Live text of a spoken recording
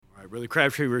Brother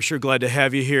Crabtree, we're sure glad to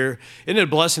have you here. Isn't it a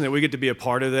blessing that we get to be a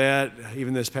part of that,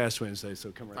 even this past Wednesday?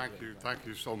 So come right Thank you. Thank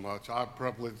you so much. I'm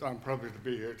privileged to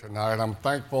be here tonight. I'm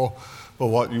thankful for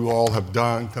what you all have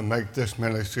done to make this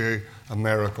ministry a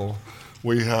miracle.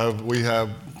 We have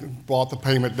brought the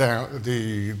payment down,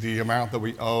 the amount that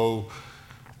we owe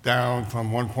down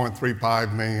from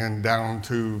 1.35 million down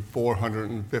to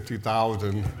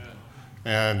 450,000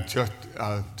 in just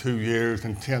 2 years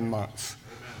and 10 months.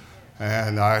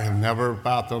 And I have never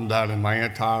fathomed that in my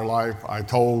entire life. I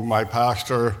told my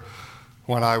pastor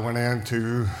when I went in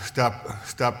to step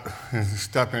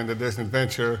into this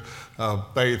adventure of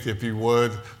faith, if you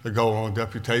would, to go on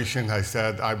deputation. I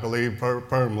said, I believe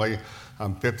firmly,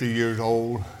 I'm 50 years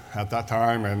old at that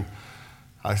time, and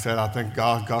I said, I think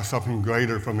God's got something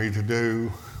greater for me to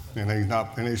do, and He's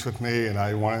not finished with me, and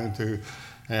I wanted to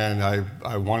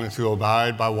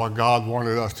abide by what God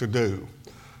wanted us to do.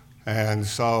 And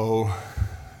so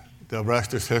the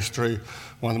rest is history.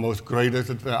 One of the most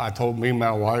greatest, I told me and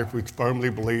my wife, we firmly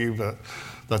believe that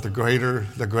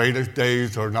the greatest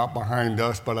days are not behind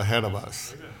us, but ahead of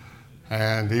us. Amen.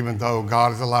 And even though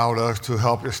God has allowed us to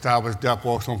help establish depth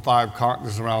works on 5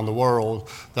 continents around the world,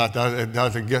 it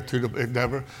doesn't get to it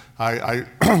never. I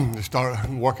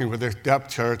started working with this depth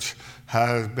church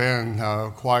has been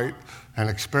quite an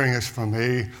experience for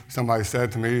me. Somebody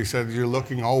said to me, he said, "You're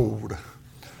looking old."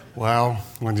 Well,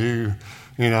 when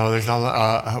there's a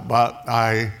lot, but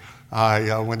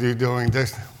when you're doing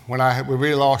this, we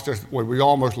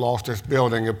almost lost this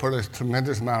building. It put a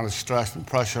tremendous amount of stress and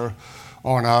pressure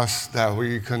on us that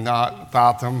we could not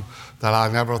fathom. That I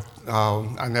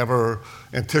never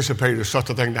anticipated such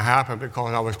a thing to happen,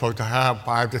 because I was supposed to have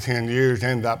 5 to 10 years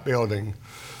in that building.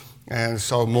 And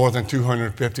so more than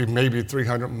 250, maybe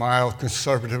 300 miles,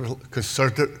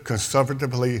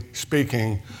 conservatively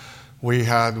speaking, we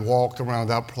had walked around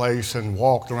that place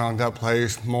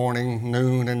morning,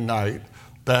 noon, and night,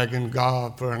 begging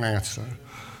God for an answer.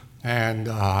 And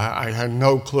I had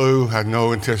no clue, had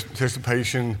no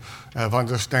anticipation of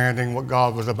understanding what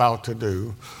God was about to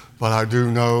do. But I do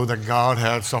know that God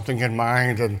had something in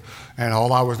mind, and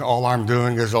all I'm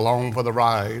doing is along for the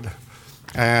ride.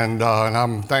 And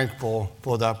I'm thankful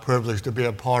for that privilege to be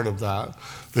a part of that.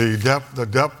 The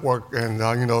depth work, and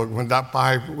when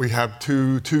we have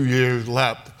two years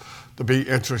left to be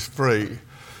interest-free.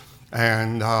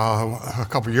 And a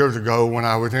couple of years ago, when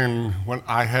I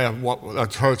have what a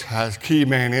church has, key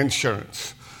man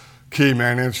insurance. Key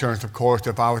man insurance, of course,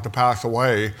 if I was to pass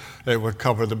away, it would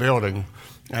cover the building.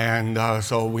 And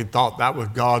so we thought that was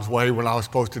God's way when I was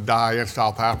supposed to die in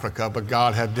South Africa, but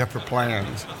God had different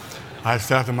plans. I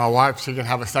said to my wife she can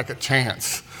have a second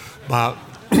chance. But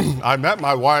I met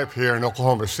my wife here in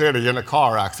Oklahoma City in a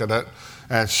car accident,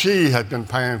 and she had been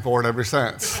paying for it ever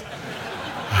since.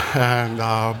 And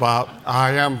but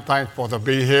I am thankful to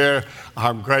be here.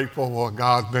 I'm grateful for what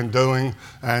God's been doing.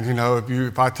 And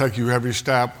if I take you every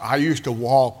step, I used to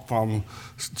walk from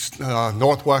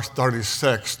Northwest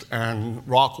 36th and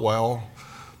Rockwell,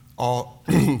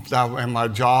 and my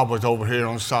job was over here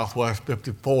on Southwest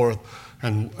 54th.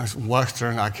 And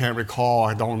Western, I can't recall,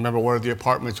 I don't remember where the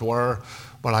apartments were,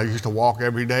 but I used to walk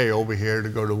every day over here to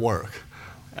go to work.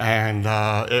 And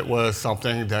it was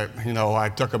something that, I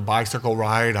took a bicycle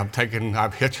ride, I've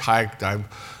hitchhiked,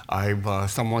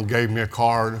 someone gave me a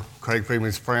car, Craig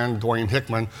Freeman's friend, Dwayne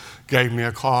Hickman, gave me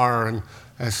a car,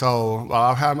 and so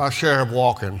I've had my share of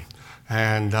walking.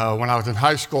 And when I was in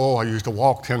high school, I used to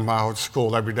walk 10 miles to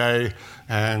school every day.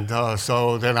 And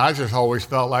so then I just always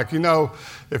felt like,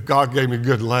 if God gave me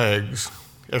good legs,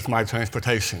 it's my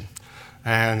transportation.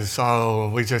 And so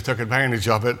we just took advantage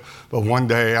of it. But one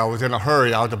day I was in a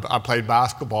hurry. I played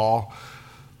basketball.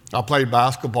 And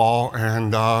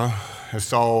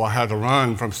so I had to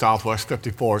run from Southwest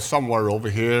 54 somewhere over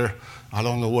here. I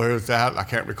don't know where it's at. I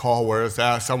can't recall where it's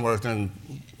at. Somewhere in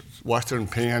Western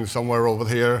Penn, somewhere over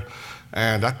here.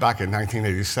 And that's back in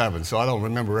 1987, so I don't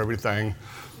remember everything.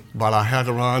 But I had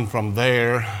to run from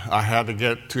there. I had to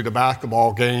get to the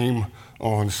basketball game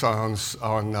I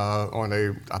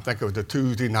think it was a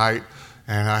Tuesday night,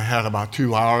 and I had about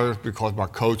 2 hours because my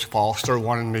Coach Foster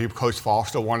wanted me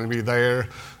there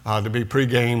to be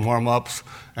pregame warm-ups,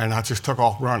 and I just took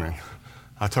off running.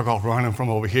 I took off running from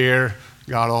over here,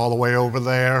 got all the way over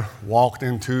there, walked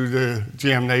into the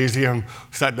gymnasium,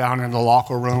 sat down in the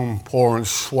locker room, pouring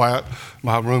sweat.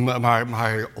 My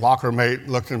locker mate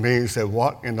looked at me and said,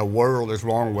 "What in the world is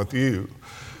wrong with you?"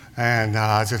 And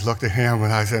I just looked at him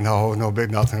and I said, "No, big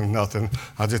nothing.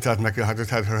 I just had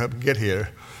to hurry up and get here."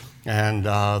 And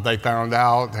they found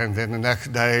out, and then the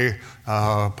next day,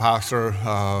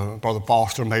 Brother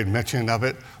Foster made mention of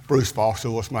it. Bruce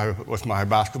Foster was my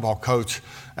basketball coach,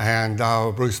 and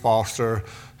Bruce Foster,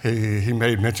 he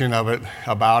made mention of it,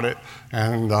 about it,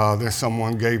 and then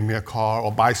someone gave me a car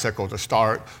or bicycle to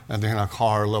start, and then a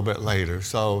car a little bit later.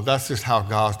 So that's just how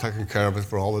God's taken care of us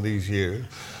for all of these years.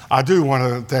 I do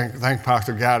want to thank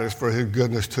Pastor Gaddis for his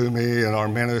goodness to me and our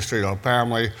ministry, our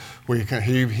family.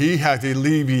 He has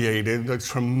alleviated a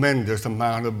tremendous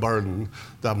amount of burden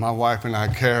that my wife and I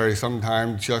carry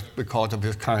sometimes just because of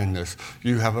his kindness.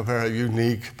 You have a very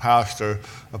unique pastor,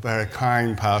 a very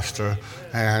kind pastor,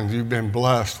 and you've been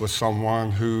blessed with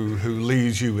someone who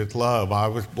leads you with love. I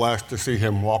was blessed to see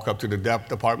him walk up to the depth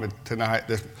department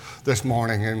this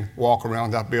morning and walk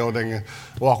around that building and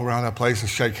walk around that place and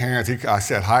shake hands. I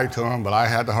said hi to him, but I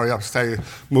had to hurry up and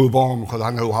move on because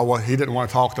I knew he didn't want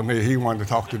to talk to me. He wanted to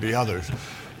talk to the others.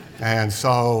 And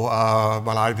so,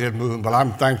 but I did move. But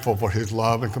I'm thankful for his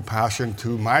love and compassion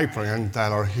to my friends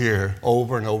that are here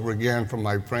over and over again. From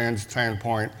my friends'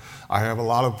 standpoint, I have a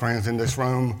lot of friends in this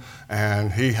room,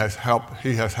 and he has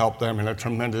helped them in a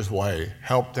tremendous way,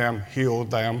 helped them,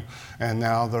 healed them, and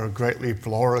now they're greatly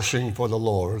flourishing for the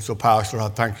Lord. So, Pastor, I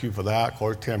thank you for that. Of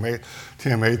course,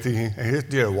 Timothy and his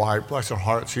dear wife, bless her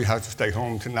heart, she has to stay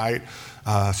home tonight,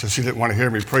 so she didn't want to hear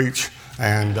me preach.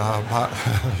 And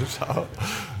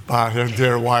but his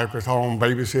dear wife is home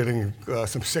babysitting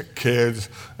some sick kids,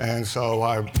 and so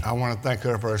I want to thank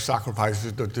her for her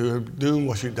sacrifices to doing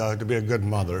what she does to be a good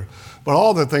mother. But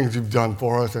all the things you've done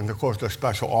for us, and of course the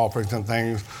special offerings and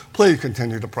things, please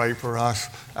continue to pray for us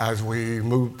as we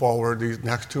move forward these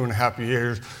next 2.5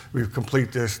 years. We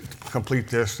complete this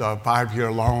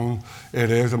 5-year loan. It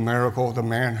is a miracle. The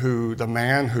man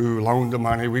who loaned the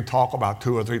money, we talk about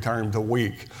 2 or 3 times a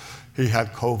week. He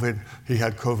had COVID. He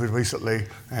had COVID recently,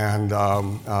 and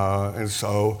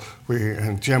so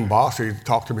Jim Bossy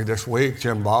talked to me this week.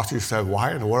 Jim Bossy said,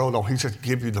 "Why in the world don't he just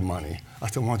give you the money?" I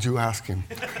said, "Why don't you ask him?"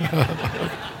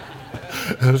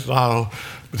 And so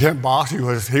Jim Bossy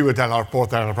was at our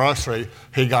 4th anniversary.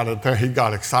 He got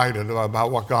excited about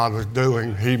what God was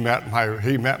doing. He met my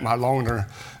loaner,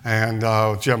 and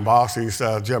Jim Bossy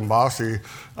said that,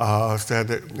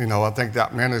 I think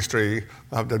that ministry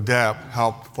of the deaf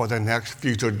helped for the next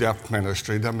future deaf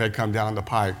ministry that may come down the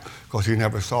pike, because he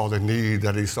never saw the need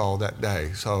that he saw that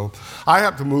day. So I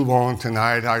have to move on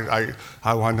tonight.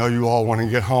 I know you all want to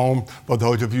get home. For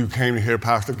those of you who came to hear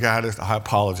Pastor Gaddis, I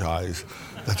apologize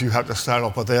that you have to settle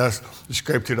for this. You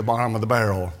scrape to the bottom of the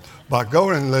barrel. But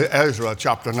go into Ezra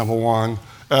chapter number 1.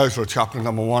 Ezra chapter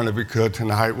number 1, if we could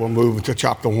tonight. We'll move to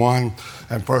chapter 1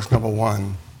 and verse number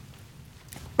 1.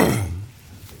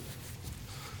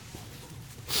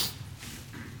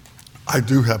 I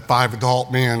do have 5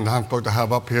 adult men I'm supposed to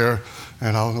have up here,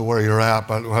 and I don't know where you're at,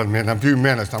 but in a few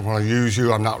minutes I'm going to use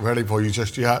you. I'm not ready for you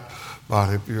just yet,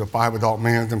 but if you have 5 adult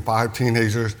men and 5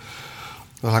 teenagers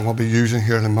that I'm going to be using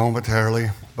here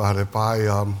momentarily. But if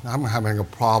I'm having a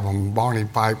problem, Barney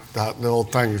pipe, that little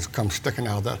thing has come sticking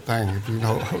out of that thing, if you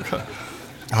know.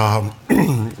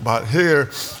 But here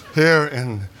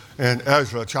in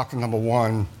Ezra chapter number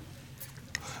 1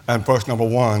 and verse number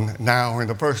 1, now in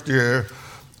the first year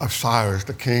of Cyrus,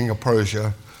 the king of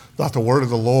Persia, that the word of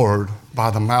the Lord by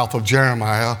the mouth of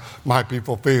Jeremiah might be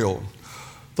fulfilled.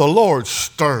 The Lord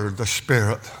stirred the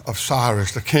spirit of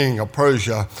Cyrus, the king of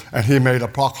Persia, and he made a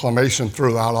proclamation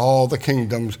throughout all the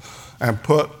kingdoms and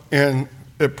put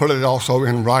it also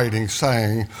in writing,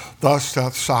 saying, "Thus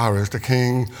saith Cyrus, the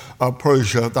king of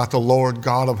Persia, that the Lord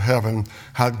God of heaven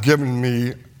had given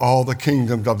me all the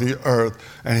kingdoms of the earth,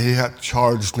 and he had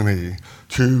charged me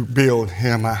to build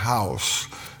him a house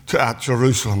at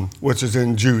Jerusalem, which is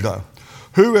in Judah.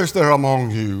 Who is there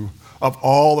among you of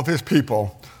all of his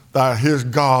people, that his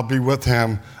God be with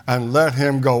him, and let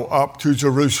him go up to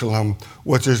Jerusalem,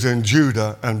 which is in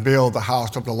Judah, and build the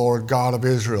house of the Lord God of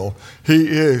Israel. He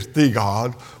is the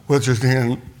God which is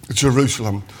in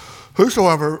Jerusalem.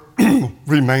 Whosoever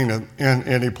remaineth in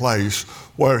any place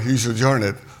where he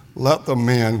sojourneth, let the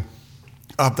men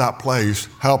of that place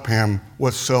help him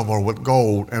with silver, with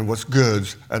gold, and with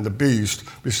goods, and the beast,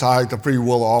 besides the free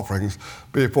will offerings,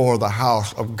 before the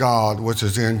house of God which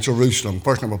is in Jerusalem."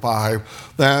 Verse number 5,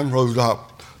 then rose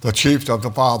up the chiefs of the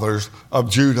fathers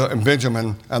of Judah and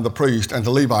Benjamin, and the priests and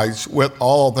the Levites, with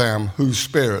all them whose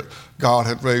spirit God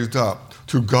had raised up,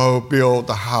 to go build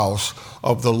the house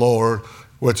of the Lord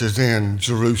which is in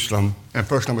Jerusalem. And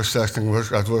verse number 6,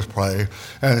 as we'll pray.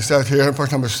 And it says here in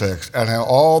verse number 6, and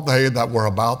all they that were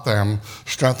about them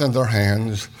strengthened their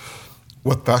hands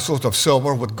with vessels of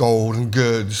silver, with gold and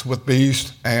goods, with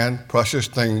beasts and precious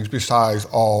things, besides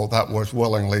all that was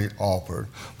willingly offered.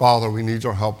 Father, we need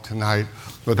your help tonight.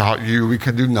 Without you, we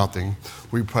can do nothing.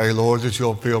 We pray, Lord, that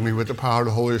you'll fill me with the power of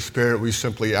the Holy Spirit. We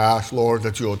simply ask, Lord,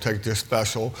 that you'll take this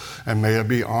vessel and may it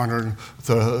be honored,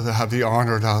 to have the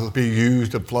honor to be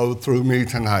used to flow through me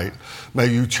tonight. May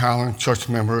you challenge church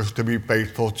members to be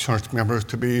faithful, church members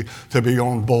to be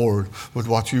on board with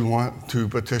what you want to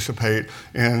participate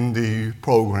in the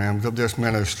programs of this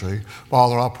ministry.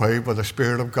 Father, I pray for the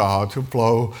Spirit of God to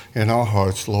flow in our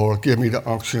hearts, Lord. Give me the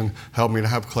unction. Help me to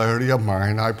have clarity of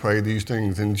mind. I pray these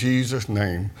things in Jesus'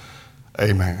 name.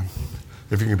 Amen.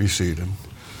 If you can be seated.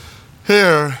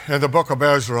 Here in the book of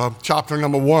Ezra, chapter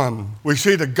number 1, we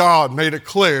see that God made it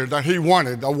clear that he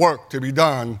wanted a work to be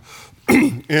done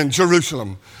in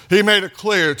Jerusalem. He made it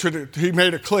clear to the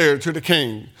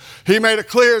king. He made it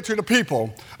clear to the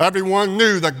people. Everyone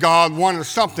knew that God wanted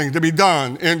something to be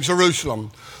done in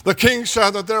Jerusalem. The king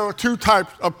said that there were two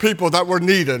types of people that were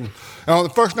needed. Now,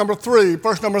 verse number three,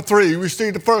 we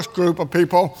see the first group of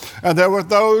people, and there were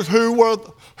those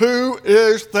who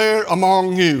is there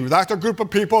among you? That's a group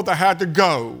of people that had to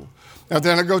go. And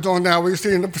then it goes on now, we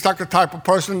see in the second type of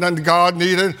person that God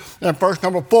needed. In verse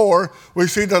number 4, we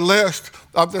see the list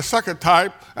of the second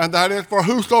type, and that is for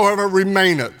whosoever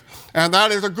remaineth. And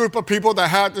that is a group of people that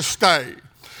had to stay.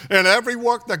 And every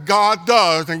work that God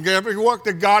does and every work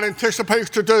that God anticipates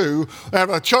to do,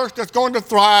 and a church that's going to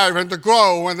thrive and to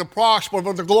grow and to prosper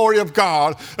for the glory of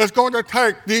God, is going to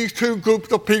take these two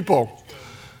groups of people.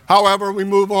 However, we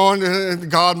move on,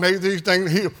 and God made these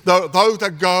things. Those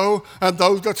that go and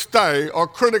those that stay are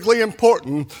critically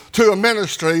important to a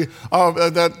ministry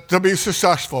to be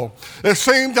successful. It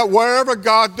seems that wherever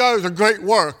God does a great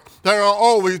work, there are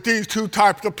always these two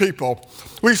types of people.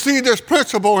 We see this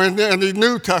principle in the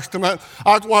New Testament,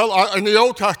 as well in the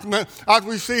Old Testament, as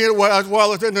we see it as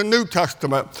well as in the New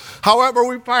Testament. However,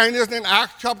 we find this in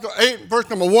Acts chapter 8, verse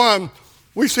number 1.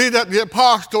 We see that the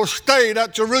apostles stayed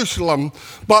at Jerusalem,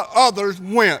 but others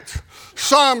went.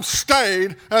 Some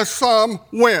stayed and some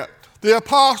went. The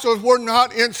apostles were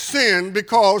not in sin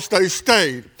because they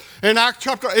stayed. In Acts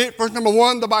chapter 8, verse number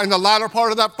 1, in the latter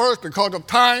part of that verse, because of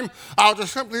time, I'll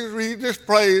just simply read this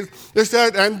phrase. It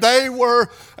said, and they were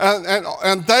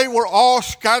all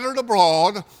scattered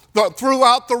abroad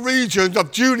throughout the regions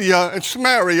of Judea and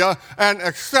Samaria, and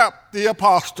except the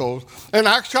apostles. In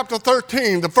Acts chapter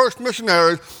 13, the first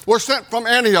missionaries were sent from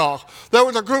Antioch. There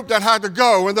was a group that had to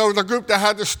go, and there was a group that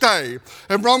had to stay.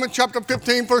 In Romans chapter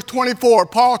 15, verse 24,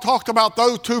 Paul talked about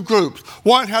those two groups.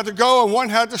 One had to go and one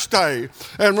had to stay.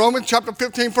 In Romans chapter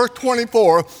 15, verse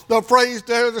 24, the phrase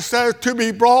there that says, to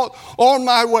be brought on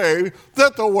my way,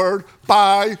 that the word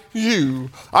by you.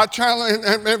 I challenge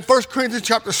in 1 Corinthians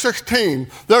chapter 16,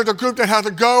 there's a group that had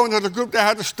to go and there's a group that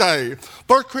had to stay.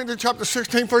 1 Corinthians chapter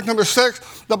 16, verse number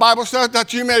 6, the Bible says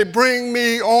that you may bring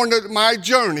me on my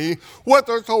journey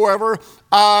whithersoever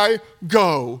I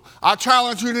go. I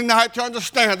challenge you tonight to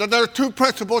understand that there are two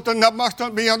principles that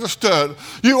must be understood.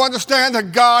 You understand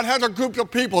that God has a group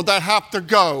of people that have to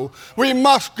go. We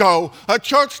must go. A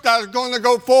church that is going to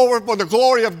go forward for the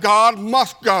glory of God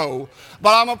must go.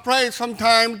 But I'm afraid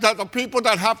sometimes that the people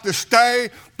that have to stay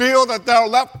feel that they're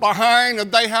left behind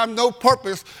and they have no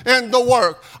purpose in the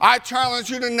work. I challenge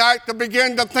you tonight to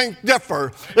begin to think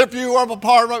different. If you have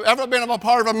ever been a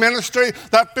part of a ministry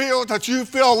that feels that you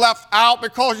feel left out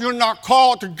because you're not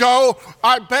called to go,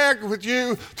 I beg with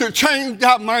you to change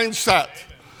that mindset.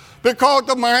 Because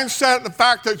the mindset, the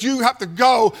fact that you have to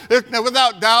go,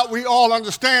 without doubt, we all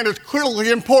understand is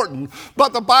critically important.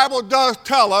 But the Bible does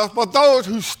tell us, but those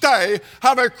who stay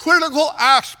have a critical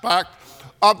aspect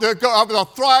of the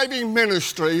thriving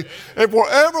ministry. If we're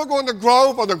ever going to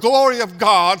grow for the glory of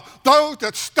God, those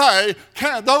that stay,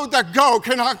 those that go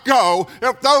cannot go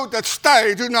if those that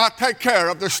stay do not take care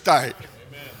of the stay.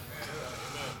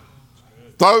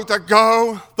 Those that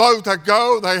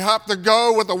go, they have to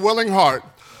go with a willing heart.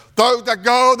 Those that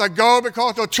go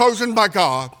because they're chosen by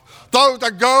God. Those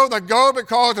that go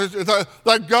because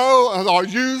they go are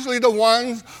usually the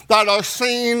ones that are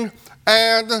seen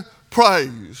and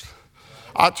praised.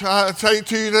 I try to say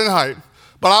to you tonight,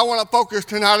 but I want to focus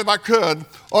tonight, if I could,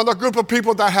 on the group of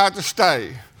people that had to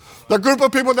stay. The group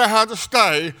of people that had to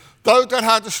stay, those that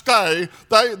had to stay,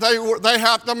 they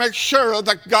have to make sure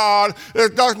that God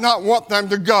does not want them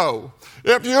to go.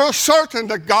 If you're certain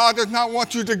that God does not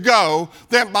want you to go,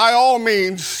 then by all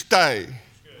means stay.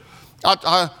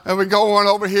 And we go on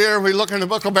over here, and we look in the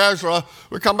book of Ezra.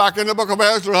 We come back in the book of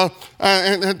Ezra,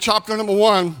 and chapter number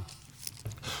 1.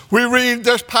 we read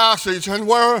this passage and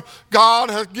where God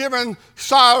has given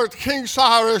King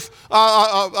Cyrus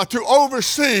to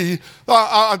oversee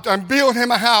and build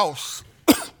him a house,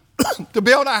 to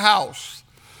build a house.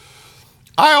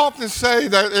 I often say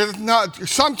that it's not.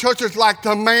 Some churches like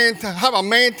to have a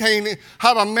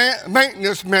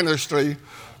maintenance ministry.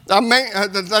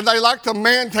 They like to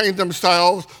maintain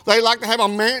themselves. They like to have a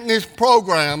maintenance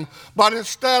program, but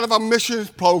instead of a missions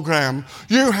program,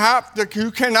 you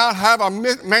cannot have a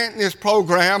maintenance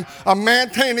program of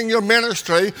maintaining your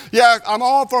ministry. Yes, I'm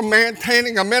all for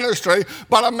maintaining a ministry,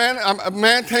 but I'm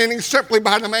maintaining simply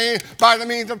by the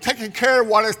means of taking care of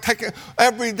what is taking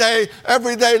everyday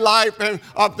life and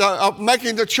of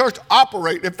making the church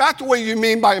operate. If that's the way you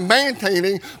mean by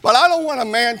maintaining, but I don't want to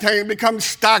maintain become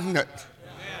stagnant.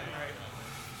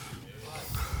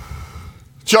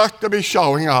 Just to be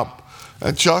showing up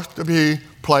and just to be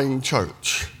playing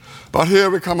church. But here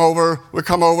we come over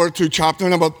to chapter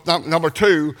number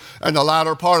 2, and the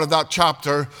latter part of that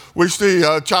chapter, we see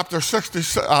chapter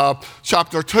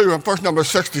 2 and verse number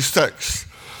 66.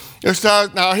 It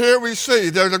says, now here we see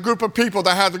there's a group of people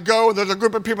that had to go, and there's a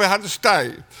group of people that had to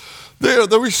stay.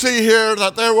 We see here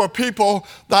that there were people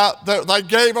that they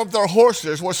gave of their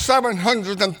horses, was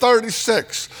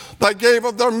 736. They gave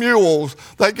of their mules.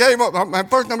 They gave of,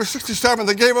 verse number 67,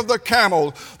 they gave of their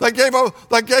camels. They gave of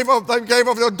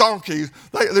their donkeys.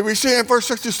 We see in verse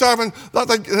 67,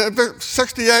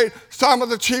 68, some of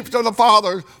the chiefs of the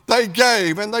fathers, they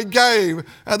gave of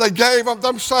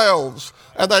themselves.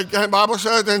 And the Bible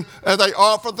says, and they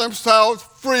offered themselves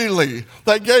freely.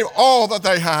 They gave all that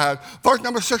they had. Verse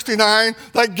number 69,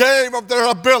 they gave of their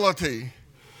ability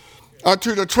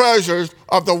unto the treasures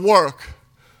of the work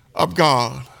of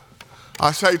God.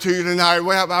 I say to you tonight,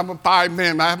 I have 5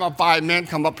 men. I have my 5 men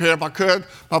come up here if I could.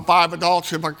 My 5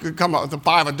 adults, if I could come up, the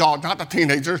 5 adults, not the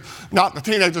teenagers. Not the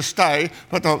teenagers stay,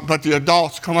 but the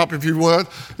adults come up if you would.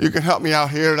 You can help me out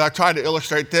here. And I try to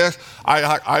illustrate this.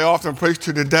 I often preach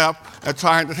to the deaf and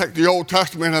trying to take the Old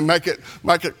Testament and make it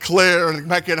clear and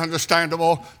make it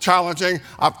understandable, challenging.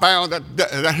 I found that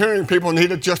the hearing people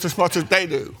need it just as much as they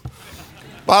do.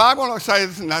 But I want to say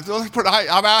this,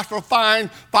 I've asked for 5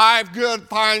 good,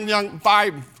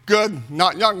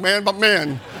 not young men, but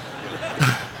men.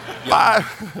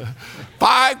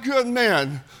 5 good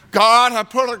men. God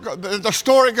had the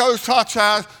story goes such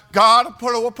as, God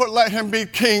let him be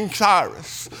King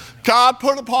Cyrus. God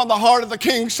put upon the heart of the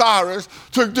King Cyrus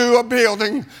to do a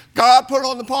building. God put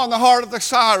upon the heart of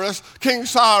King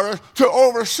Cyrus to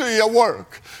oversee a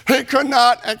work. He could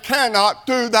not and cannot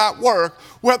do that work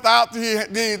without the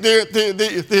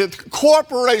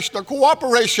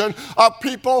cooperation of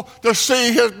people to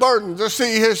see his burden, to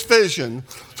see his vision.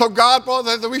 So God,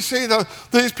 we see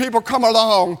these people come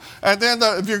along, and then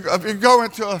if you go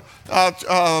into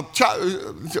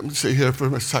let me see here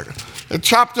for a second.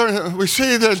 We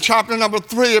see that in chapter number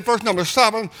 3, verse number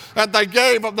 7, and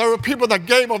there were people that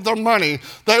gave of their money.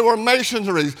 They were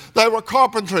masonries, they were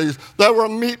carpentries, they were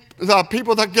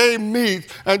people that gave meat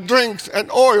and drinks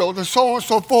and oils and so on and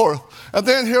so forth. And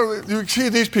then here you see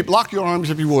these people. Lock your arms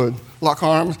if you would. Lock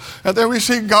arms. And then we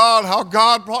see how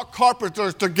God brought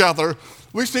carpenters together.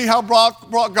 We see how God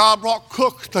brought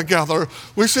cooks together.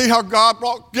 We see how God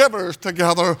brought givers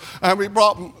together.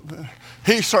 And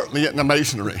he's certainly in the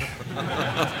masonry.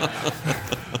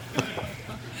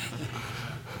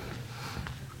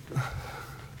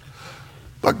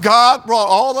 But God brought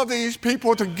all of these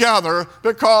people together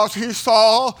because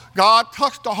God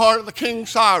touched the heart of the King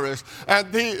Cyrus.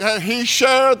 And he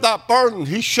shared that burden.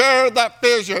 He shared that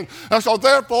vision. And so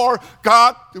therefore,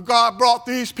 God brought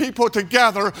these people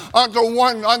together under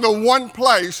one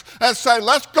place and said,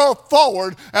 let's go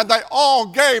forward. And they all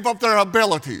gave of their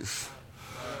abilities.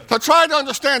 So try to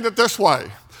understand it this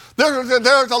way. There's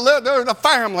a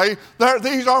family.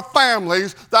 These are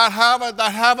families that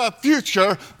have a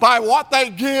future by what they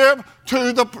give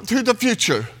to the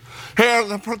future. Here,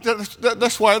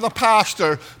 this way, the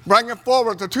pastor, bringing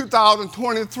forward to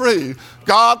 2023,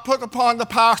 God put upon the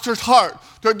pastor's heart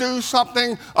to do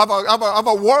something of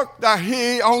a work that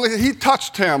he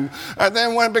touched him. And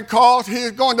then because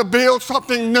he's going to build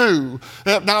something new.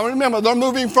 Now remember, they're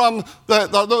moving from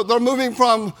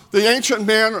the ancient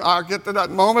men. I'll get to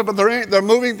that moment, but they're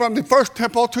moving from the first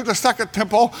temple to the second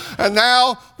temple. And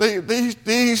now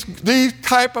these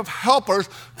type of helpers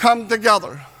come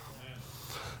together.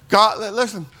 God,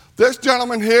 listen, this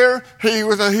gentleman here, he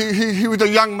was a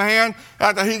young man,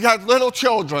 and he had little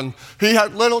children. He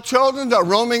had little children that were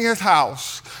roaming his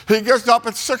house. He gets up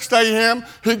at 6 a.m.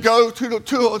 He goes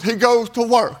to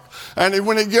work. And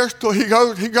when he goes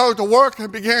to work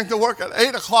and begins to work at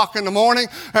 8 o'clock in the morning,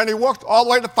 and he works all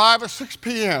the way to 5 or 6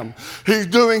 p.m. He's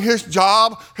doing his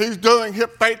job. He's doing it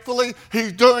faithfully.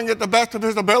 He's doing it the best of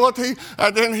his ability.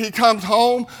 And then he comes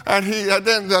home, and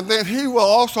then he will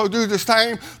also do the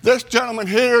same. This gentleman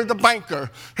here, the banker,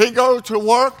 he goes to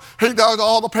work. He does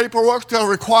all the paperwork that's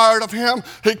required of him.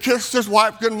 He kisses his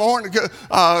wife good morning,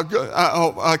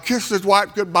 kisses his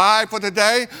wife goodbye for the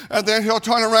day, and then he'll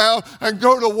turn around and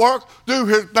go to work, do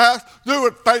his best, do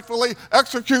it faithfully,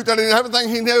 execute that in everything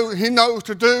he knows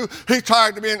to do. He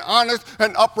tried to be an honest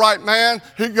and upright man.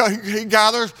 He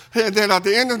gathers, and then at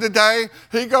the end of the day,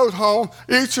 he goes home,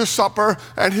 eats his supper,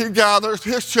 and he gathers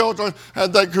his children,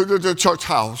 and they go to the church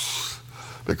house.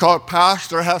 Because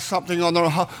pastor has something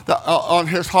on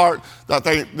his heart that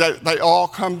they all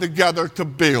come together to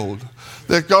build.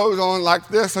 That goes on like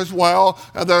this as well.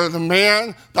 And there are the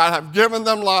men that have given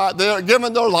their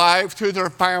lives to their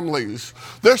families.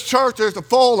 This church is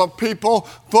full of people,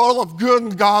 full of good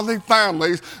and godly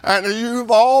families, and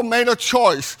you've all made a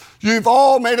choice. You've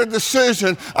all made a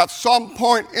decision at some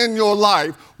point in your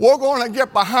life. We're going to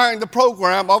get behind the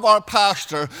program of our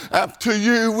pastor. To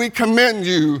you, we commend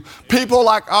you. People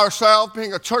like ourselves,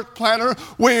 being a church planter,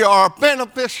 we are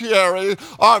beneficiaries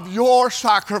of your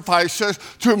sacrifices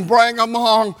to bring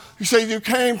along. You say you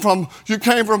came from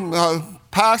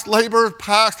past laborers,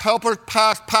 past helpers,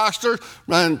 past pastors,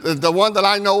 and the one that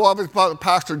I know of is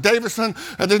Pastor Davison,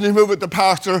 and then you move it to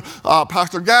Pastor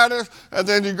Gaddis, and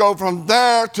then you go from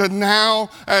there to now,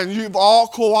 and you've all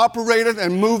cooperated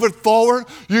and move it forward.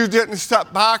 You didn't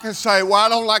step back and say, well, I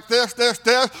don't like this.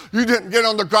 You didn't get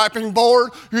on the griping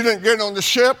board. You didn't get on the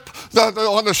ship,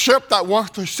 on the ship that wants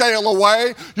to sail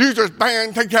away. You just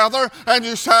band together, and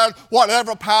you said,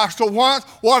 whatever pastor wants,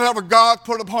 whatever God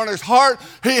put upon his heart,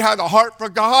 he had a heart for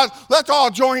God. Let's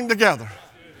all join together.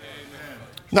 Amen.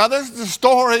 Now, this is the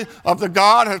story of the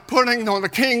God has putting on the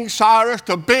King Cyrus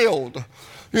to build.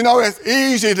 You know, it's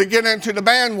easy to get into the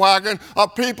bandwagon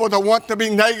of people that want to be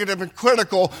negative and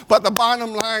critical, but the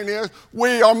bottom line is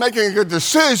we are making a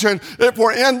decision. If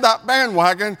we're in that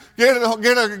bandwagon, get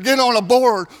on a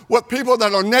board with people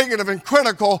that are negative and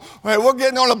critical. We're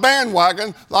getting on a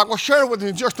bandwagon, like we'll share with you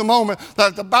in just a moment,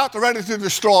 that's about ready to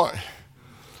destroy.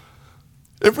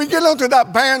 If we get onto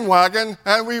that bandwagon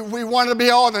and we want to be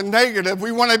all the negative,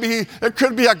 it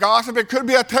could be a gossip, it could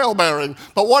be a talebearing,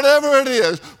 but whatever it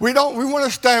is, we want to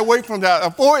stay away from that,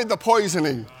 avoid the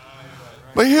poisoning.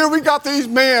 But here we got these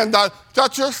men that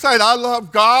just said, I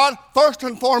love God, first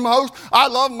and foremost, I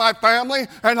love my family,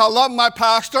 and I love my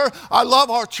pastor, I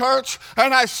love our church,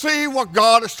 and I see what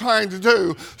God is trying to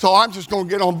do, so I'm just going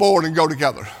to get on board and go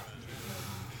together.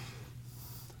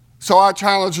 So I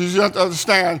challenge you to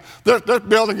understand this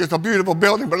building is a beautiful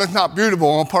building, but it's not beautiful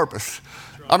on purpose.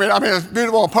 I mean, it's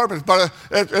beautiful on purpose, but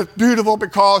it's beautiful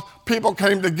because people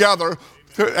came together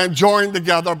and joined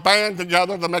together, band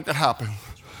together to make it happen.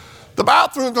 The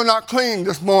bathrooms are not clean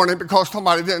this morning because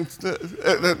somebody didn't,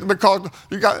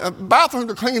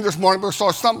 bathrooms are clean this morning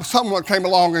because someone came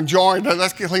along and joined,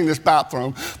 let's clean this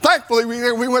bathroom. Thankfully,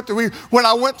 when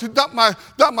I went to dump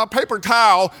my paper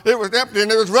towel, it was empty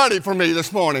and it was ready for me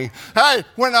this morning. Hey,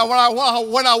 when I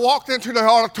walked into the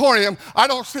auditorium, I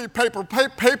don't see paper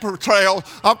trails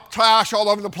of trash all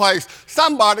over the place.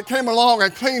 Somebody came along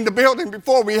and cleaned the building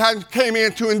before we came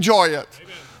in to enjoy it.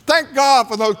 Amen. Thank God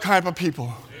for those type of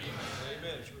people.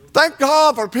 Thank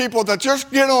God for people that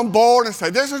just get on board and say,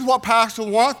 this is what pastor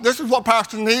wants, this is what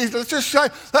pastor needs. Let's just say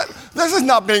that this is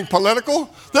not being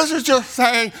political. This is just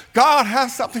saying God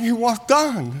has something he wants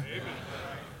done. Amen.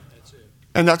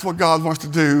 And that's what God wants to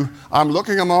do. I'm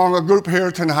looking among a group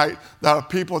here tonight that are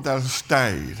people that have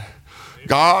stayed.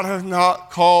 God has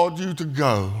not called you to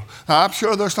go. Now, I'm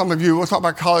sure there's some of you, we'll talk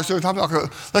about college students,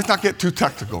 let's not get too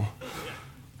technical.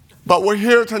 But we're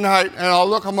here tonight, and I'll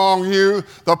look among you,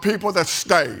 the people that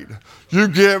stayed. You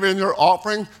give in your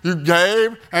offering, you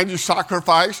gave, and you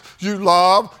sacrifice. You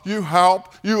love, you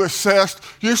help, you assist.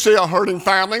 You see a hurting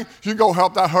family, you go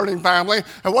help that hurting family.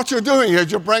 And what you're doing is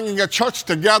you're bringing a church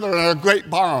together in a great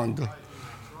bond.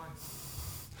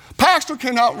 Pastor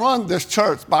cannot run this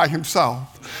church by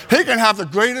himself. He can have the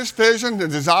greatest vision, the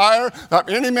desire that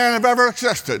any man have ever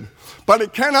existed. But he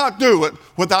cannot do it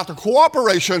without the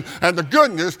cooperation and the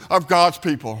goodness of God's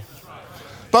people.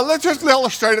 But let's just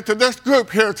illustrate it to this group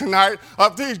here tonight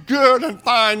of these good and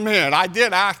fine men. I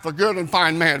did ask for good and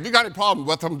fine men. If you got any problem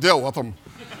with them, deal with them.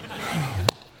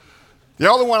 The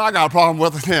only one I got a problem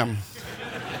with is him.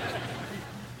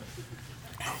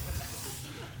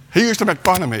 He used to make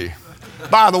fun of me.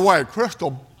 By the way,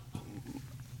 Crystal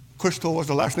Crystal, what's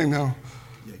the last name now?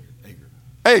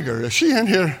 Ager. Is she in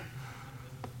here?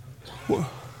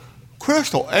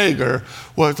 Crystal Ager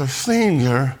was a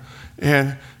senior,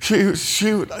 and she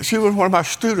was one of my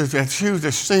students, and she was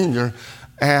a senior,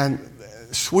 and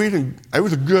it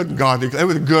was a good and godly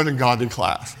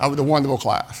class. It was a wonderful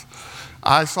class.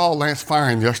 I saw Lance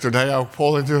Fine yesterday. I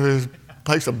pulled into his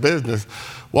place of business,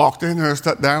 walked in there,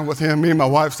 sat down with him. Me and my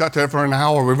wife sat there for an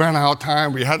hour. We ran out of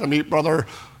time. We had to meet Brother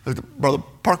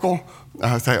Perkle.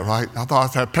 I say it right. I thought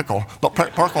I said pickle, but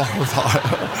Perkle.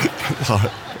 Sorry.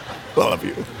 I love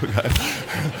you. Okay.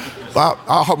 But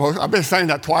I've been saying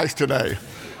that twice today.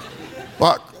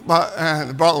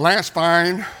 And Brother Lance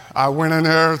Fine, I went in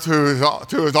there to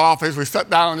his office. We sat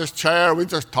down in his chair. We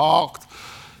just talked,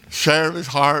 shared his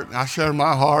heart. I shared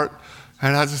my heart.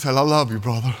 And I just said, I love you,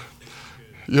 brother.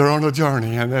 You're on a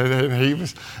journey. And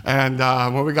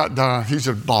when we got done, he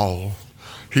just bawled.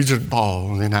 He just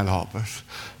bawled in that office.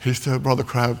 He said, Brother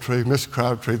Crabtree, Miss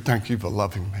Crabtree, thank you for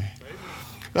loving me.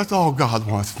 That's all God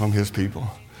wants from his people.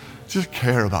 Just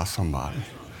care about somebody.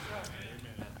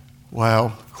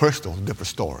 Well, Crystal's a different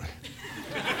story.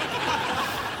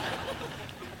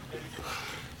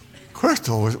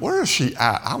 Crystal, where is she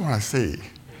at? I want to see.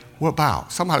 What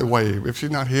about? Somebody wave. If she's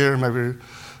not here, maybe.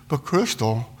 But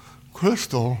Crystal,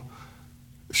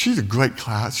 she's a great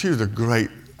class. She was a great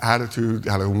attitude,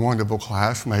 had a wonderful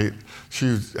classmate.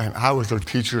 And I was her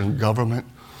teacher in government.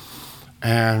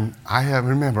 And I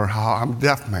remember how I'm a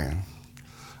deaf man.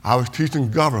 I was teaching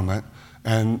government,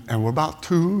 and we're about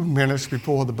 2 minutes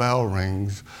before the bell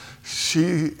rings.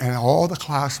 She and all the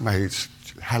classmates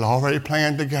had already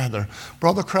planned together.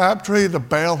 Brother Crabtree, the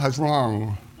bell has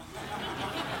rung.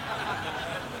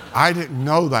 I didn't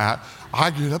know that.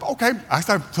 I get up, okay. I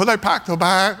said, so they packed the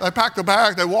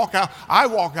bag, they walk out. I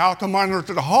walk out to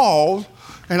monitor the halls,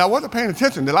 and I wasn't paying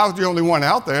attention that I was the only one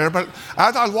out there, but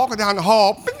as I was walking down the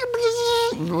hall,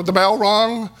 the bell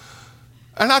rung,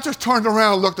 and I just turned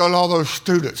around and looked at all those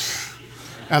students,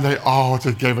 and they all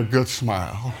just gave a good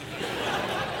smile.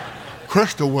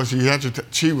 Crystal was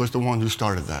she was the one who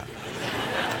started that.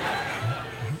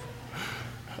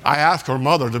 I asked her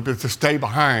mother to stay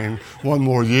behind one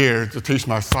more year to teach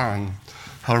my son.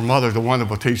 Her mother's a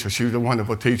wonderful teacher. She was a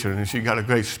wonderful teacher, and she got a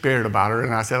great spirit about her.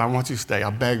 And I said, I want you to stay. I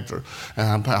begged her.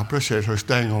 And I appreciate her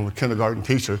staying on the kindergarten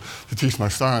teacher to teach my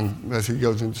son as he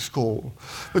goes into school.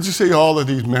 But you see all of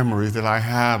these memories that I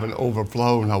have and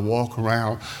overflow, and I walk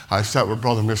around. I sat with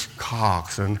Brother Miss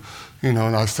Cox, and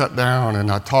I sat down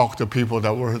and I talked to people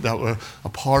that were a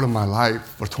part of my life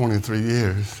for 23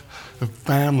 years. The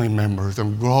family members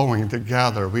and growing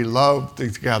together. We loved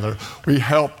together. We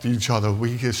helped each other.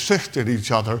 We assisted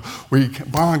each other. We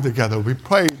bonded together. We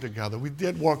prayed together. We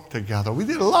did work together. We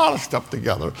did a lot of stuff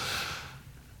together.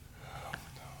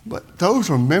 But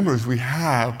those are memories we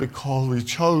have because we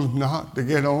chose not to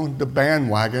get on the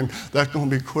bandwagon that's going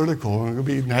to be critical and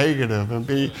be negative and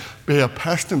be a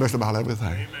pessimist about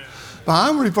everything. Amen. But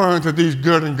I'm referring to these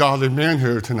good and godly men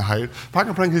here tonight. If I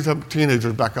can bring these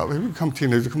teenagers back up. If you come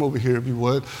teenagers, come over here if you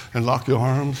would and lock your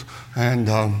arms. And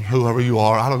whoever you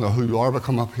are, I don't know who you are, but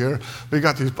come up here. They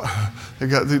got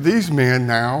these men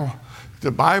now.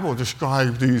 The Bible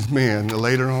describes these men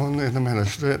later on in the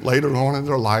ministry, later on in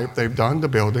their life. They've done the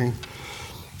building.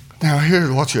 Now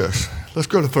here, watch this. Let's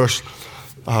go to first.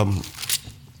 I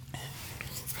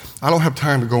don't have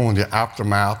time to go on the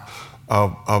aftermath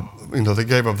of they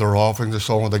gave of their offerings and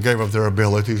so on. They gave of their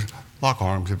abilities. Lock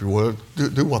arms, if you would.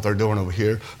 Do what they're doing over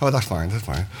here. Oh, that's fine.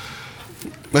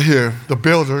 But here, the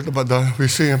builders, we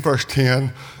see in verse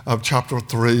 10 of chapter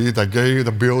 3, they gave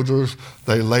the builders,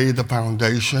 they laid the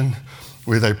foundation,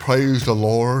 where they praised the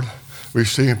Lord. We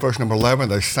see in verse number 11,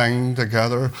 they sang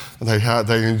together.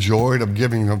 They enjoyed of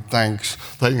giving them thanks.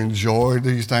 They enjoyed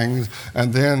these things.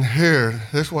 And then here,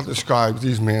 this is what describes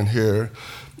these men here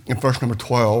in verse number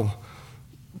 12.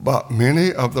 But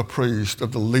many of the priests,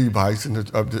 of the Levites,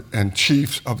 and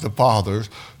chiefs of the fathers,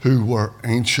 who were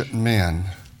ancient men,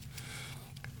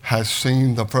 had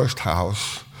seen the first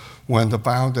house. When the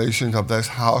foundation of this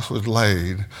house was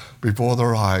laid before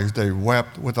their eyes, they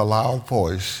wept with a loud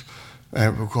voice,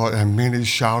 and many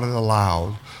shouted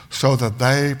aloud, so that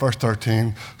they, verse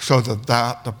 13, so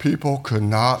that the people could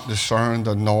not discern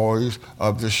the noise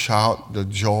of the shout, the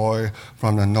joy,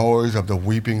 from the noise of the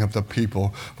weeping of the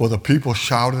people. For the people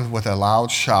shouted with a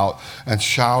loud shout, and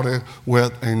shouted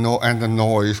and the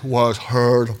noise was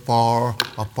heard afar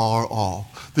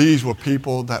off. These were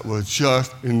people that were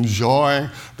just enjoying.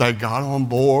 They got on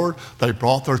board. They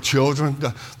brought their children.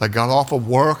 They got off of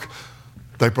work.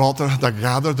 They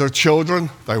gathered their children.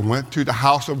 They went to the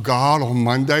house of God on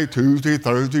Monday, Tuesday,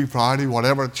 Thursday, Friday,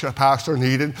 whatever the pastor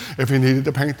needed. If he needed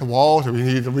to paint the walls, if he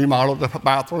needed to remodel the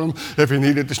bathroom, if he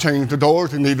needed to change the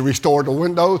doors, if he needed to restore the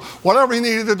windows, whatever he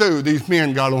needed to do, these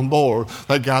men got on board.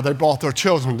 They brought their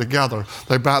children together.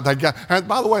 And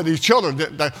by the way, these children,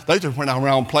 they just went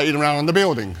around, played around in the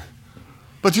building.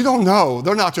 But you don't know,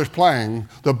 they're not just playing,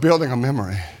 they're building a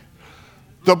memory.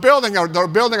 They're building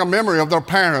a memory of their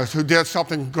parents who did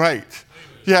something great.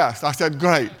 Yes, I said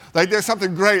great. They did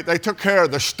something great. They took care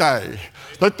of the stay.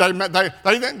 They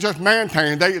didn't just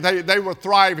maintain. They were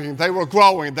thriving. They were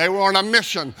growing. They were on a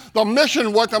mission. The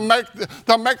mission was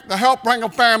to help bring a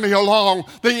family along.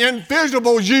 The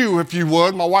invisible you, if you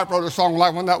would. My wife wrote a song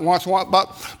like that once.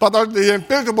 But the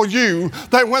invisible you.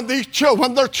 That when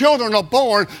their children are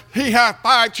born, he had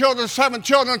 5 children, 7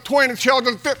 children, 20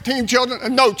 children, 15 children,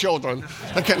 and no children.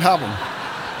 They can't have them.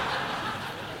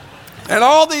 And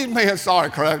all these men, sorry,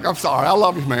 Craig, I'm sorry. I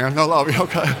love you, man. I love you,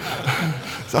 okay.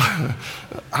 So,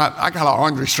 I got an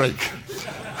ornery streak.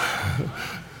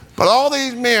 But all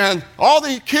these men, all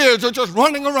these kids are just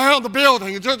running around the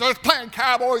building, just playing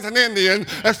cowboys and Indians,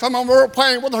 and some of them are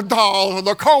playing with their dolls, and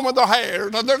they're combing their hair,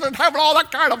 and they're just having all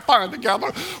that kind of fun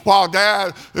together, while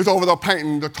Dad is over there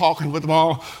painting, they're talking with them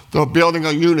all, they're building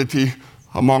a unity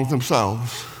among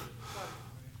themselves.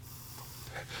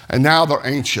 And now they're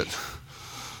ancient.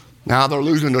 Now they're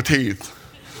losing their teeth.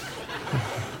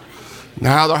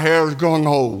 Now their hair is growing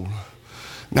old.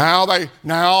 Now they're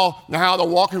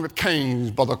walking with canes,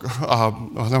 but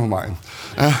never mind.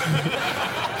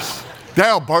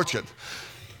 Dale Burchett,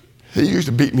 he used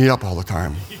to beat me up all the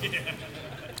time.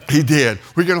 He did.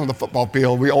 We get on the football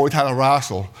field. We always had a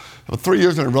wrestle. 3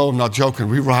 years in a row, I'm not joking,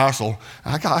 we wrestle.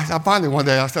 I finally one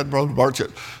day I said, Brother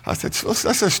Burchett, I said, let's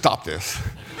just stop this.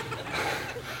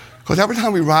 Because every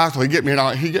time we wrestle, he'd get me a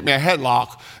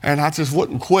headlock, and I just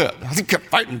wouldn't quit. I just kept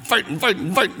fighting, and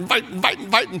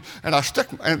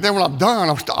and then when I'm done,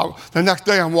 the next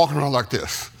day I'm walking around like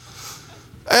this.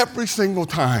 Every single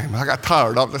time. I got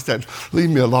tired of it. I said, leave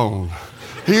me alone.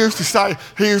 He used to say,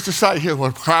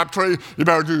 well, Crabtree, you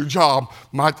better do your job.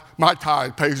 My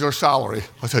tithe pays your salary.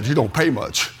 I said, you don't pay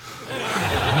much.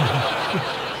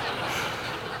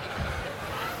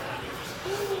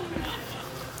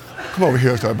 Come over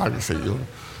here so everybody can see you.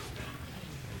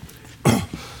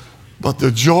 But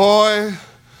the joy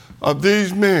of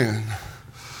these men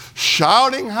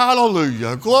shouting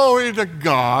hallelujah, glory to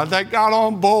God, they got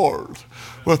on board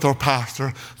with their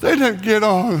pastor. They didn't get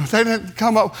on, they didn't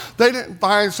come up, they didn't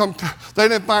find some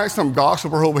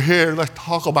gossiper over here, let's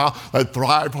talk about, let's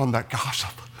thrive on that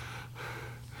gossip.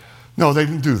 No, they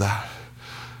didn't do that.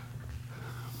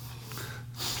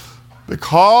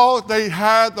 Because they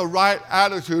had the right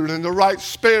attitude and the right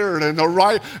spirit and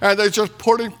they're just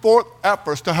putting forth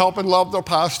efforts to help and love their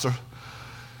pastor.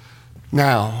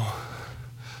 Now,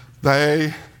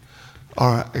 they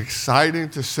are exciting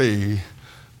to see.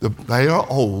 They are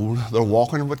old. They're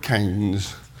walking with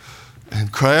canes,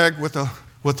 and Craig with the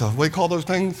what do you call those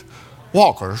things?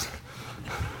 Walkers.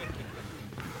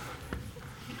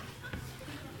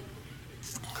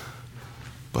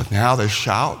 But now they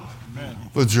shout. Amen.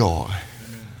 With joy.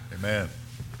 Amen.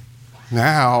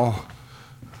 Now,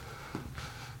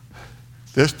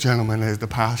 this gentleman is the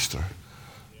pastor.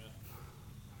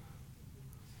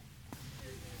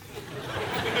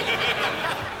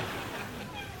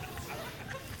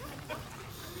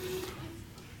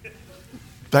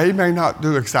 They may not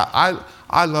do exactly.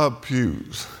 I love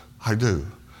pews. I do.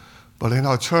 But in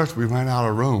our church, we ran out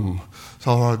of room.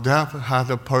 So our deaf had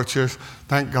to purchase.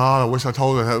 Thank God, I wish I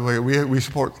told you, we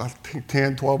support, I think,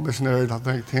 10, 12 missionaries, I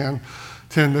think 10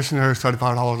 missionaries,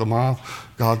 $35 a month.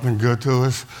 God's been good to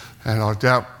us. And our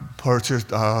deaf purchased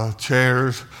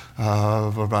chairs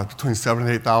for about between $7,000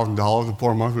 and $8,000 in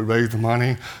 4 months. We raised the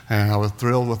money, and I was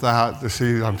thrilled with that to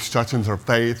see I'm stretching their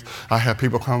faith. I had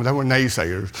people come, they were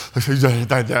naysayers. They said,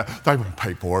 they won't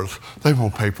pay for it. They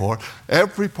won't pay for it.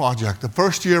 Every project, the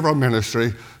first year of our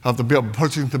ministry of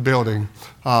purchasing the building,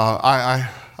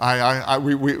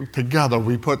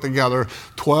 we put together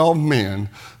 12 men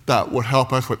that would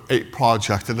help us with 8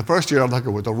 projects. In the first year, I think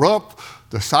it was the roof,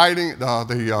 the siding,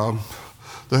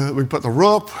 we put the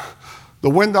roof, the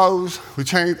windows. We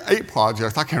changed 8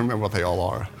 projects. I can't remember what they all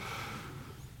are.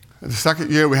 In the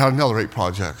second year, we had another 8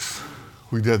 projects.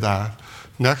 We did that.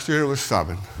 Next year, it was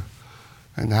 7.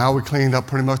 And now we cleaned up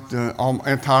pretty much the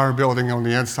entire building on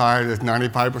the inside. It's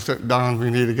 95% done. We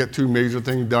need to get 2 major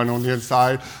things done on the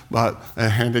inside, but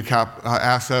handicap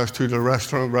access to the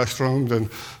restrooms and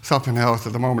something else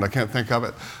at the moment. I can't think of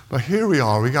it. But here we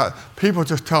are. We got people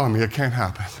just telling me it can't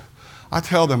happen. I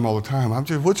tell them all the time,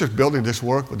 we're just building this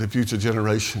work with the future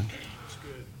generation.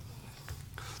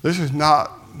 This is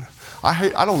not,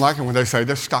 I don't like it when they say,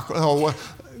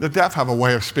 the deaf have a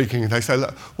way of speaking, and they say,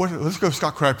 let's go to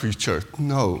Scott Crabtree's church.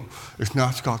 No, it's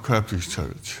not Scott Crabtree's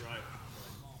church.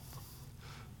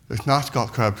 It's not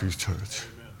Scott Crabtree's church.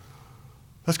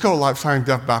 Let's go to Life Science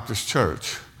Deaf Baptist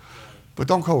Church, but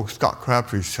don't go to Scott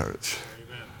Crabtree's church.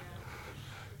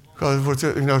 Because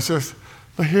it's just,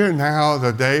 but here now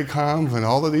the day comes and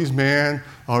all of these men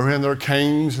are in their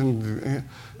canes and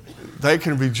they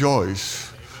can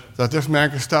rejoice that this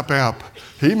man can step up.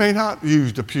 He may not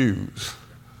use the pews.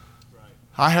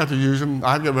 I had to use them.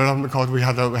 I had to get rid of them because we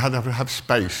had to have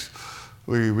space.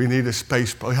 We needed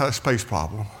space. We had a space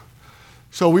problem.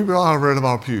 So we got rid of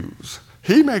our pews.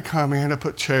 He may come in and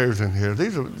put chairs in here.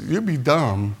 You'd be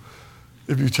dumb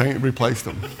if you replace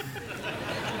them.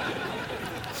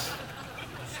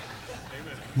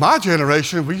 My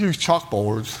generation, we use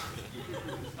chalkboards.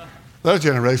 Their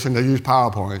generation, they use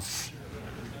PowerPoints.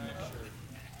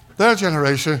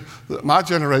 My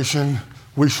generation,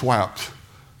 we swept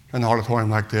an auditorium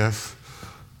like this.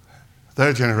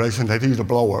 Their generation, they use a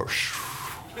blower.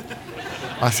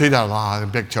 I see that a lot in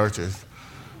big churches.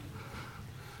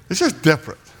 It's just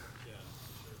different.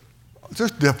 It's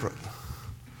just different.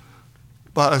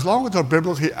 But as long as they're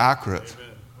biblically accurate.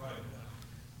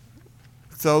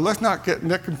 So let's not get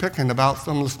nick and picking about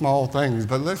some of the small things,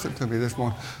 but listen to me this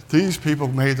morning. These people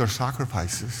made their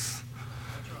sacrifices.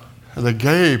 And they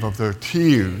gave of their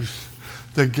tears.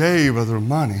 They gave of their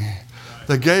money.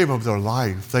 They gave of their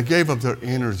life. They gave of their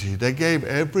energy. They gave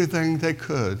everything they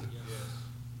could.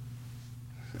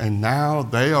 And now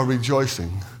they are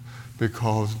rejoicing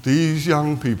because these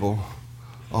young people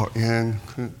are in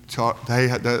charge.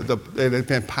 They've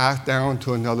been passed down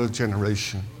to another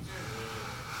generation.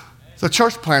 The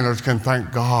church planters can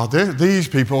thank God. These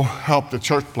people help the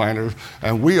church planters,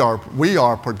 and we are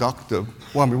productive.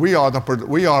 Well, I mean, we are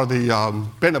the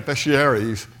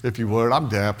beneficiaries, if you would. I'm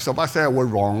deaf, so if I say a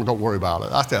word wrong, don't worry about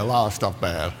it. I say a lot of stuff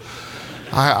bad.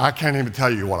 I can't even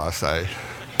tell you what I say.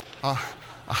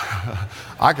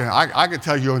 I can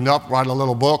tell you enough, write a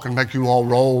little book, and make you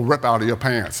all rip out of your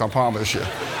pants. I promise you.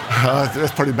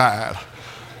 It's pretty bad.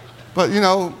 But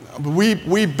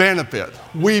we benefit.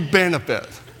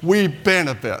 We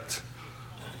benefit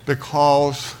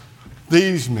because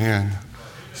these men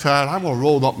said, I'm going to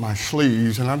roll up my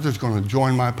sleeves and I'm just going to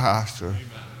join my pastor.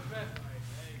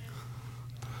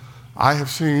 I have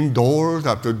seen doors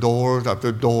after doors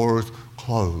after doors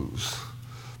close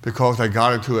because they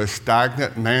got into a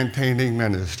stagnant, maintaining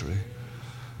ministry.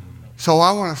 So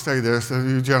I want to say this to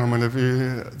you gentlemen,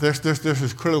 this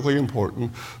is critically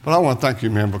important, but I want to thank you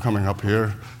men for coming up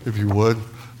here, if you would.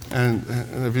 And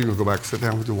if you could go back and sit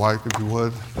down with your wife, if you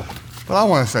would. But I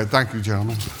want to say thank you,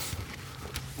 gentlemen.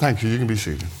 Thank you. You can be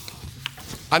seated.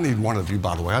 I need one of you,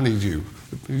 by the way. I need you.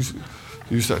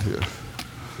 You sit here.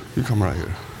 You come right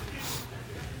here.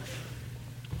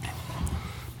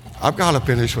 I've got to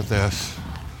finish with this.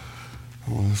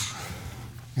 You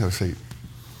have a seat.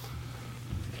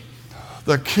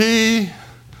 The key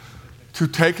to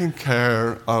taking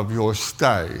care of your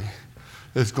stay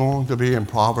is going to be in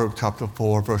Proverbs chapter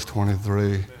 4, verse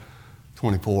 23,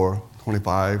 24,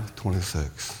 25,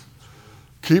 26.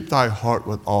 Keep thy heart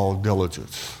with all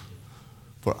diligence,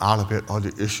 for out of it are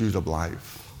the issues of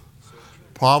life.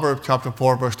 Proverbs chapter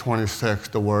 4, verse 26,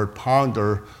 the word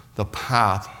ponder the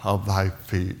path of thy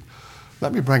feet.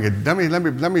 Let me bring it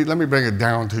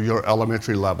down to your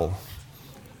elementary level.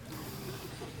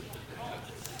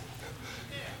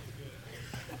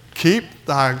 Keep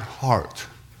thy heart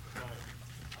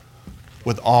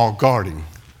with all guarding,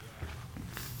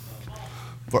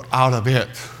 for out of it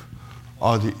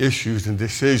are the issues and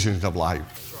decisions of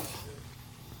life.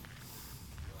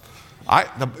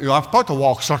 I'm supposed to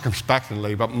walk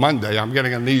circumspectly, but Monday I'm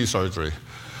getting a knee surgery.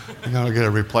 I'm going to get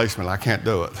a replacement. I can't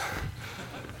do it.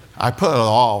 I put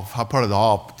it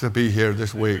off to be here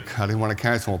this week. I didn't want to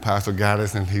cancel Pastor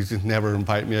Gaddis, and he's just never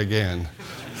invite me again.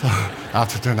 So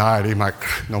after tonight, he might,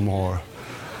 no more.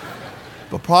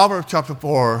 But Proverbs chapter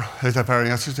 4 is a very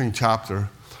interesting chapter.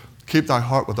 Keep thy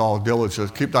heart with all diligence.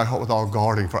 Keep thy heart with all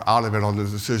guarding, for out of it are the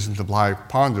decisions of life.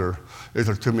 Ponder is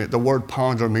to me. The word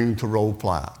ponder means to roll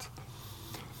flat.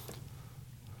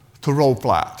 To roll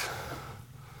flat.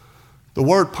 The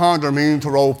word ponder means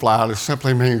to roll flat. It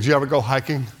simply means, you ever go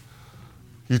hiking?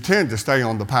 You tend to stay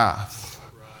on the path.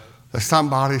 There's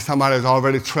somebody has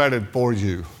already treaded for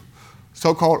you.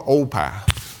 So-called old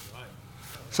path.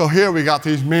 So here we got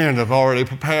these men that have already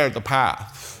prepared the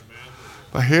path.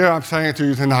 But here I'm saying to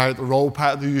you tonight, the road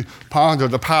path, you ponder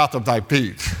the path of thy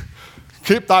feet.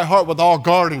 Keep thy heart with all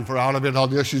guarding, for out of it all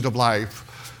the issues of life.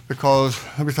 Because,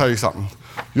 let me tell you something,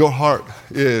 your heart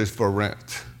is for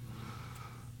rent.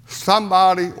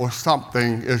 Somebody or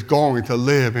something is going to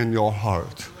live in your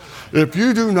heart. If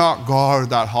you do not guard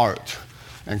that heart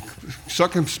and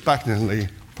circumspectly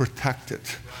protect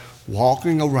it,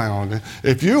 walking around,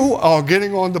 if you are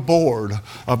getting on the board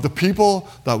of the people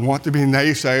that want to be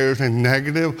naysayers and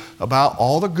negative about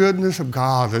all the goodness of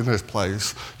God in this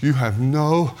place,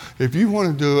 if you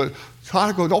want to do it, try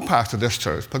to go, don't pastor this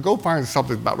church, but go find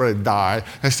something about ready to die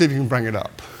and see if you can bring it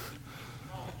up.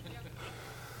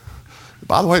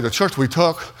 By the way, the church we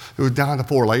took, it was down to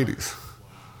 4 ladies.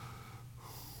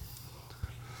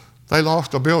 They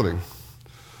lost a building.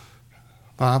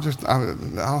 I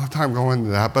don't have time going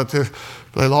into that, but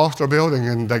they lost their building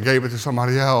and they gave it to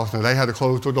somebody else and they had to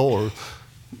close the doors.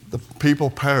 The people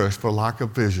perished for lack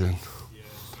of vision.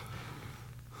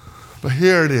 But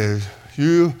here it is.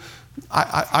 This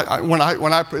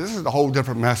is a whole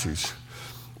different message.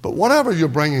 But whatever you're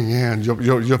bringing in,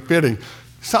 you're fitting.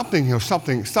 Something or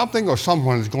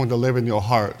someone is going to live in your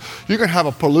heart. You can have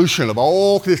a pollution of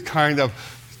all this kind of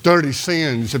dirty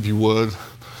sins, if you would.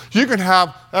 You can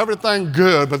have everything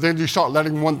good, but then you start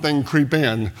letting one thing creep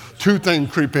in, 2 things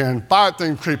creep in, 5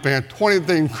 things creep in, 20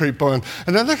 things creep in.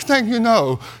 And the next thing you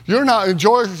know, you're not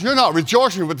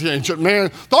rejoicing with the ancient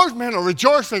men. Those men are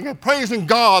rejoicing and praising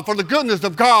God for the goodness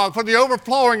of God, for the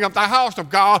overflowing of the house of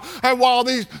God. And while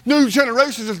these new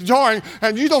generations are enjoying,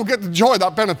 and you don't get to enjoy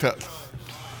that benefit.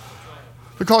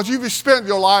 Because you've spent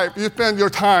your life, you spend your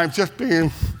time just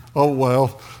being, oh,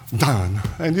 well, done.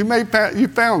 And you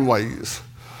found ways.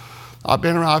 I've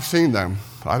been around, I've seen them.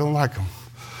 I don't like them.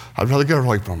 I'd rather get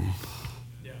away from them.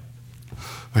 Yeah.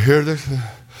 But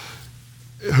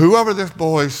whoever this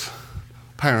boy's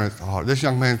parents are, this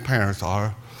young man's parents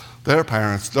are, their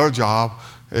parents, their job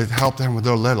is to help them with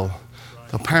their little. Right.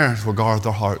 The parents will guard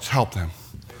their hearts, help them.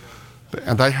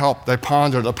 And they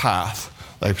ponder the path.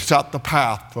 They've set the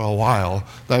path for a while.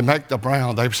 They make the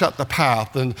ground. They've set the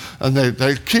path, and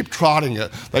they keep trotting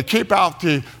it. They keep out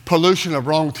the pollution of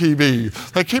wrong TV.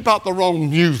 They keep out the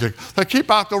wrong music. They keep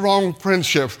out the wrong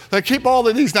friendships. They keep all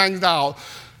of these things out.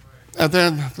 And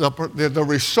then the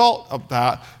result of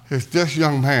that is this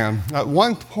young man, at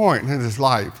one point in his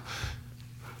life,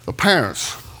 the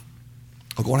parents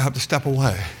are going to have to step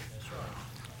away.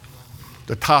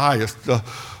 The tie is,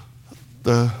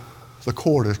 the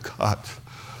cord is cut.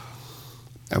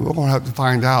 And we're going to have to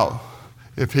find out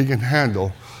if he can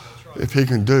handle, if he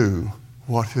can do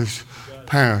what his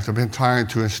parents have been trying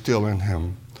to instill in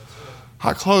him.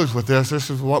 I close with this. This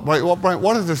is what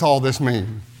does all this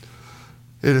mean?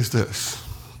 It is this.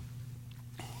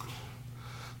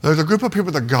 There's a group of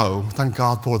people that go. Thank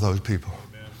God for those people.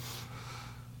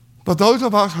 But those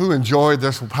of us who enjoyed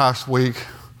this past week,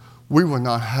 we would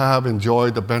not have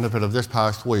enjoyed the benefit of this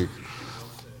past week.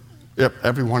 If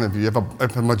every one of you,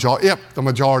 if the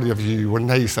majority of you were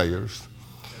naysayers,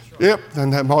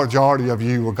 then the majority of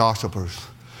you were gossipers.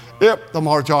 If the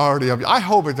majority of you, I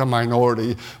hope it's a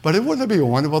minority, but it wouldn't be a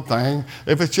wonderful thing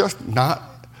if it's just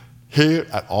not here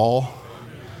at all.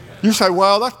 You say,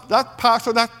 well,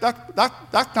 Pastor,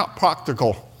 that's not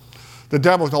practical. The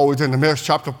devil's always in the midst.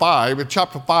 Chapter 5. In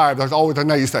chapter 5, there's always a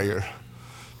naysayer.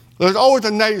 There's always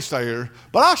a naysayer,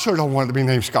 but I sure don't want to be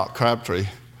named Scott Crabtree.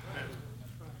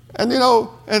 And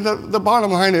and the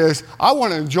bottom line is, I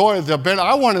want to enjoy the bit.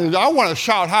 I want to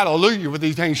shout hallelujah with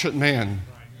these ancient men.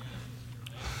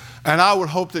 And I would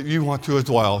hope that you want to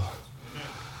as well.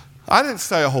 I didn't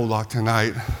say a whole lot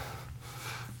tonight,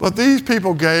 but these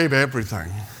people gave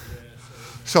everything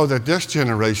so that this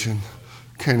generation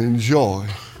can enjoy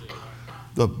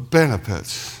the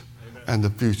benefits and the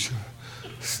future.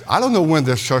 I don't know when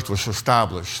this church was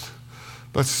established,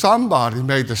 but somebody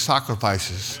made the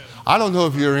sacrifices. I don't know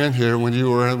if you were in here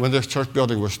when this church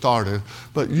building was started,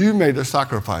 but you made a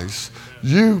sacrifice.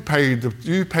 You paid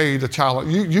the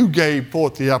challenge. You gave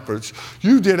forth the efforts.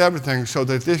 You did everything so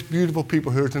that this beautiful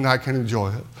people here tonight can enjoy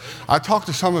it. I talked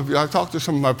to some of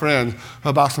my friends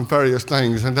about some various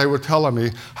things, and they were telling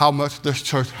me how much this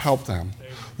church helped them.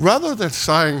 Rather than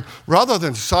saying,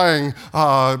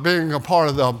 being a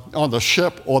part of on the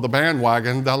ship or the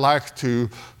bandwagon that likes to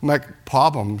make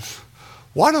problems,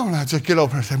 why don't I just get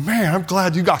over and say, man, I'm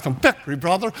glad you got some victory,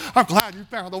 brother. I'm glad you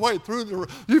found a way through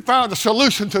you found a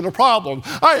solution to the problem.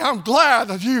 Hey, I'm glad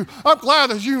that you're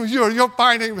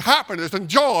finding happiness and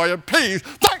joy and peace.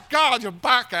 Thank God you're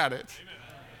back at it.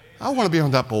 I want to be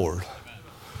on that board.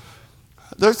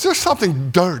 There's just something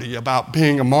dirty about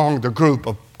being among the group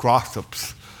of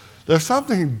gossips. There's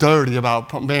something dirty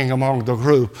about being among the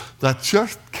group that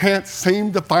just can't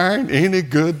seem to find any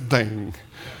good thing.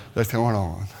 that's going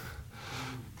on.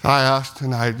 I ask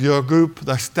tonight, you're a group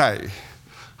that stay.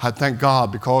 I thank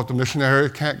God because the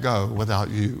missionaries can't go without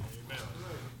you.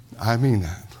 I mean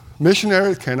that.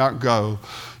 Missionaries cannot go.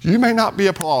 You may not be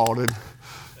applauded.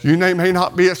 You may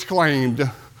not be exclaimed.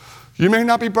 You may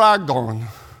not be bragged on.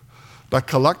 But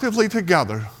collectively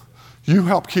together, you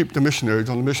help keep the missionaries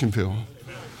on the mission field.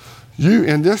 You,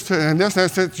 in this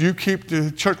instance, you keep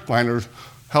the church planters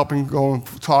helping going,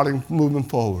 starting, moving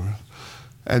forward.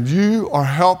 And you are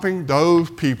helping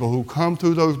those people who come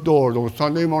through those doors on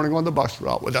Sunday morning on the bus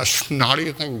route with that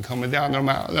snotty thing coming down their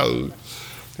mouth, nose,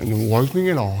 and then wiping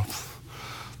it off.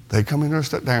 They come in there and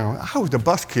sit down. I was a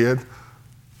bus kid.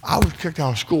 I was kicked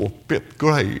out of school, 5th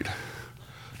grade.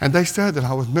 And they said that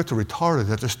I was mentally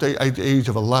retarded at the age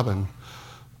of 11.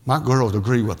 My girls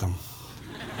agree with them.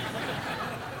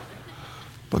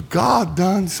 But God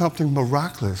done something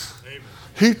miraculous. Amen.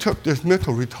 He took this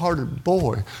mental retarded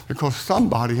boy because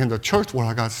somebody in the church where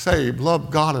I got saved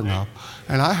loved God enough.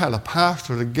 And I had a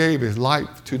pastor that gave his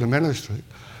life to the ministry.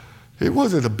 It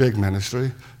wasn't a big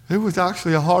ministry. It was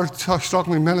actually a hard,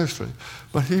 struggling ministry.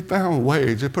 But he found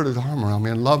ways to put his arm around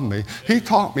me and love me. He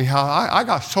taught me how I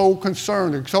got so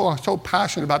concerned and so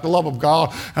passionate about the love of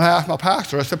God. And I asked my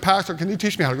pastor, I said, Pastor, can you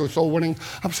teach me how to go soul winning?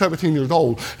 I'm 17 years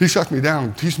old. He shuts me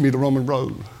down, teaches me the Roman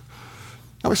road.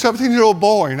 I'm a 17-year-old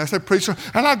boy, and I said, preacher,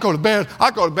 and I'd go to bed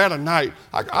at night.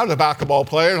 I was a basketball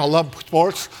player, and I love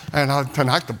sports, and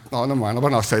tonight, oh, never mind, I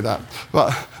better not say that.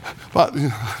 But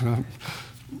you know,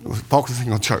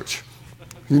 focusing on church.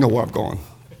 You know where I'm going.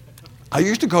 I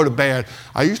used to go to bed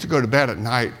at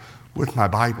night with my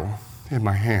Bible in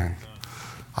my hand.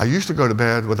 I used to go to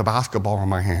bed with a basketball in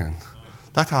my hand.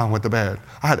 That's how I went to bed.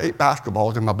 I had 8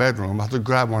 basketballs in my bedroom. I would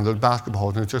grab one of those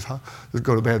basketballs and just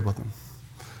go to bed with them.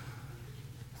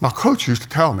 My coach used to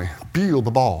tell me, feel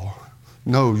the ball,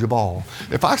 know your ball.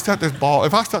 If I set this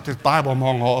Bible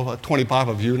among all 25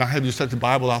 of you, and I had you set the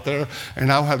Bible out there, and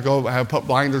I had to go, I had put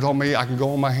blinders on me, I can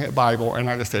go on my Bible, and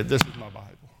I just said, this is my Bible.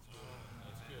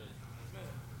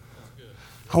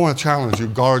 I want to challenge you,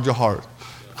 guard your heart,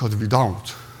 because if you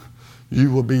don't,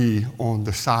 you will be on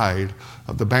the side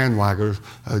of the bandwagoners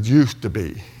as used to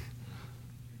be.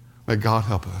 May God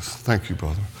help us. Thank you,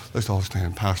 brother. Let's all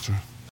stand, Pastor.